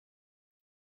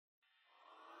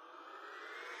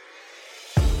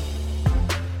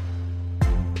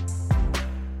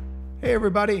Hey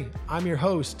everybody, I'm your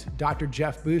host, Dr.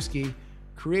 Jeff Buski,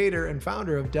 creator and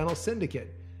founder of Dental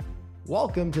Syndicate.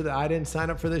 Welcome to the I Didn't Sign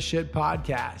Up for This Shit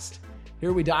podcast.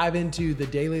 Here we dive into the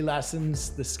daily lessons,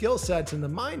 the skill sets, and the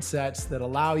mindsets that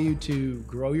allow you to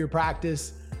grow your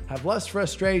practice, have less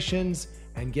frustrations,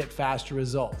 and get faster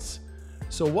results.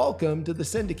 So welcome to the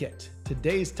Syndicate.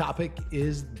 Today's topic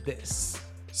is this: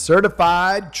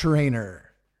 certified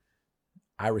trainer.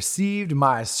 I received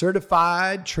my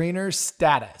certified trainer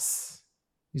status.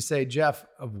 You say, Jeff,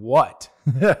 of what?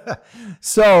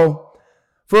 So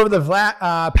for the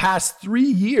past 3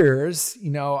 years,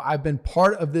 I've been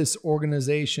part of this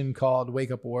organization called Wake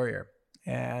Up Warrior.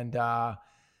 And I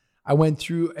went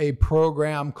through a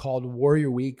program called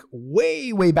Warrior Week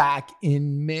way back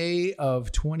in May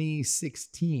of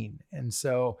 2016. And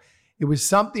so it was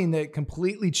something that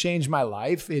completely changed my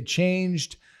life. It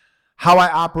changed how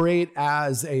I operate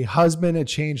as a husband. It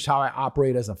changed how I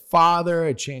operate as a father.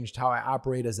 It changed how I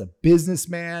operate as a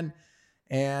businessman.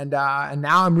 And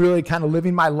now I'm really kind of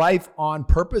living my life on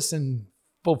purpose and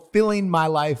fulfilling my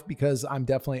life because I'm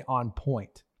definitely on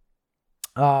point.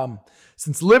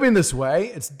 Since living this way,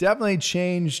 it's definitely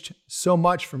changed so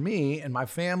much for me and my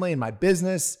family and my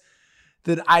business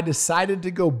that I decided to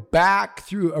go back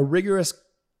through a rigorous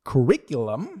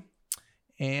curriculum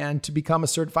and to become a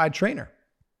certified trainer.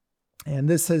 And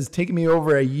this has taken me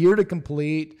over a year to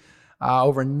complete,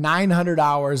 over 900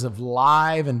 hours of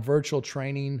live and virtual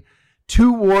training,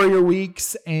 2 Warrior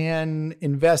Weeks, and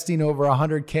investing over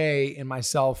 $100K in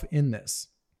myself in this.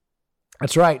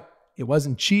 That's right. It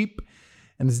wasn't cheap,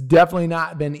 and it's definitely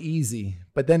not been easy.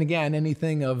 But then again,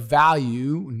 anything of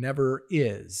value never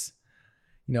is.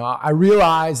 I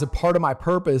realize a part of my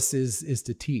purpose is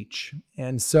to teach.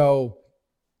 And so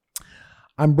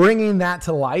I'm bringing that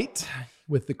to light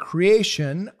with the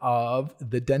creation of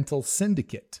the Dental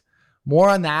Syndicate. More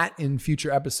on that in future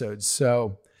episodes,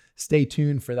 so stay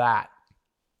tuned for that.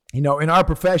 In our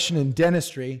profession in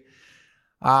dentistry,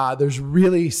 there's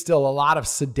really still a lot of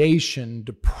sedation,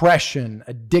 depression,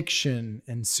 addiction,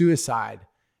 and suicide.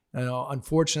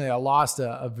 Unfortunately, I lost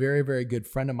a very, very good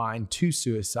friend of mine to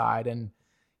suicide. And,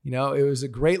 it was a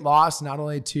great loss, not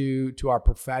only to our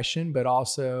profession, but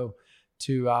also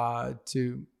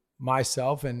to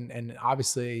myself and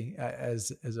obviously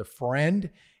as a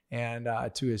friend and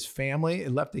to his family.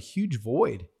 It left a huge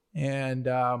void. And,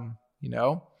 and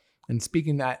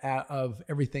speaking of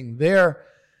everything there,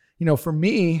 for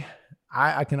me,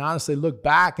 I can honestly look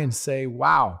back and say,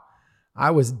 wow, I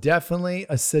was definitely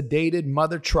a sedated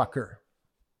mother trucker.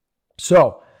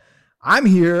 So I'm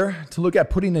here to look at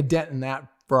putting a dent in that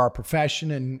for our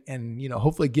profession and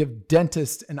hopefully give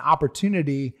dentists an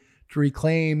opportunity to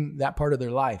reclaim that part of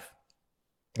their life.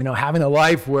 Having a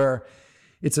life where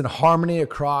it's in harmony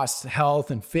across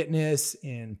health and fitness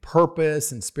and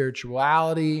purpose and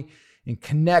spirituality and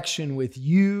connection with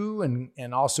you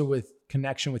and also with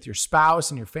connection with your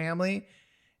spouse and your family,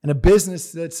 and a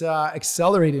business that's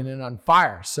accelerating and on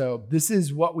fire. So this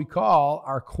is what we call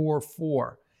our core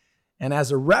 4. And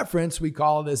as a reference, we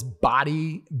call this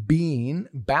body, being,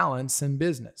 balance, and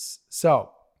business.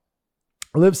 So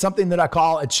I live something that I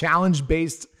call a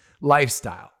challenge-based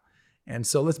lifestyle. And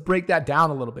so let's break that down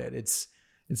a little bit. It's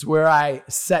where I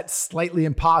set slightly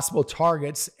impossible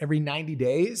targets every 90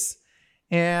 days.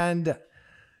 And,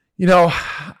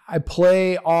 I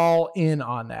play all in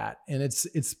on that. And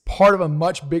it's part of a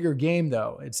much bigger game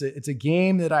though. It's a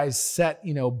game that I set,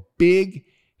 big,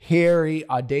 hairy,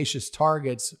 audacious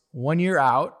targets 1 year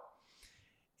out.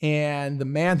 And the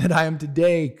man that I am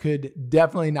today could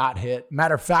definitely not hit.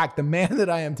 Matter of fact, the man that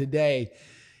I am today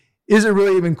isn't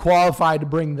really even qualified to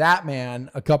bring that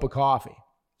man a cup of coffee.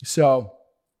 So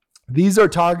these are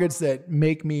targets that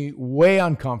make me way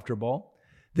uncomfortable,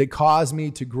 that cause me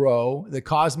to grow, that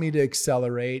cause me to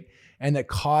accelerate, and that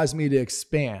cause me to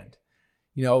expand.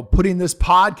 Putting this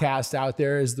podcast out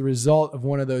there is the result of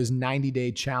one of those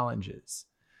 90-day challenges.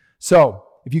 So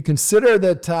if you consider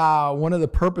that one of the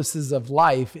purposes of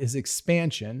life is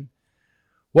expansion,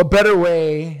 what better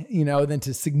way, than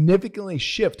to significantly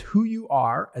shift who you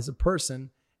are as a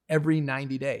person every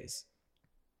 90 days?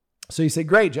 So you say,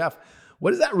 great, Jeff,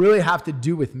 what does that really have to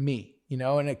do with me?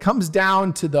 And it comes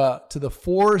down to the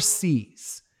 4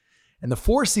 C's. And the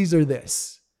 4 C's are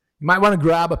this. You might want to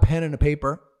grab a pen and a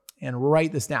paper and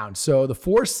write this down. So the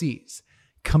 4 C's: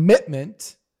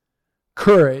 commitment,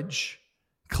 courage,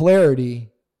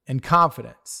 clarity, and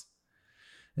confidence.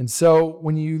 And so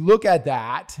when you look at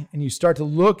that and you start to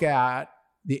look at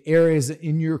the areas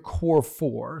in your core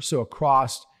 4, so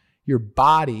across your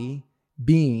body,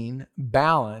 being,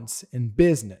 balance, and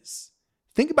business,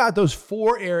 think about those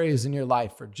 4 areas in your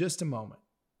life for just a moment.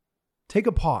 Take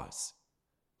a pause.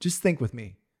 Just think with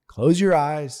me. Close your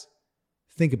eyes.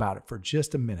 Think about it for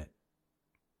just a minute.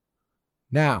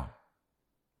 Now,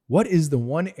 what is the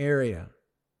one area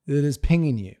that is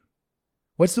pinging you?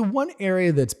 What's the one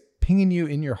area that's pinging you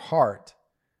in your heart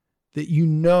that you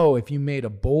know if you made a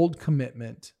bold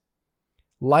commitment,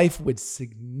 life would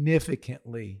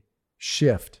significantly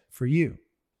shift for you?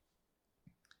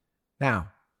 Now,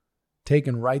 take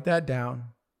and write that down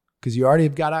because you already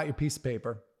have got out your piece of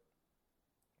paper.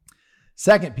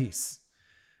 Second piece,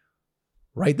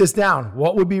 write this down.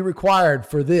 What would be required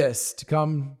for this to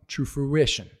come to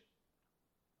fruition?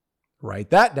 Write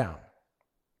that down.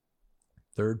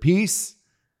 Third piece,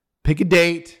 pick a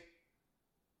date,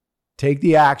 take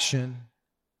the action,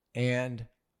 and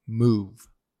move.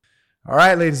 All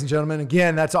right, ladies and gentlemen,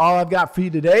 again, that's all I've got for you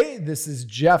today. This is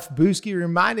Jeff Bousky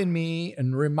reminding me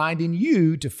and reminding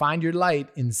you to find your light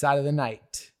inside of the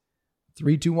night.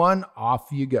 3, 2, 1, off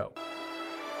you go.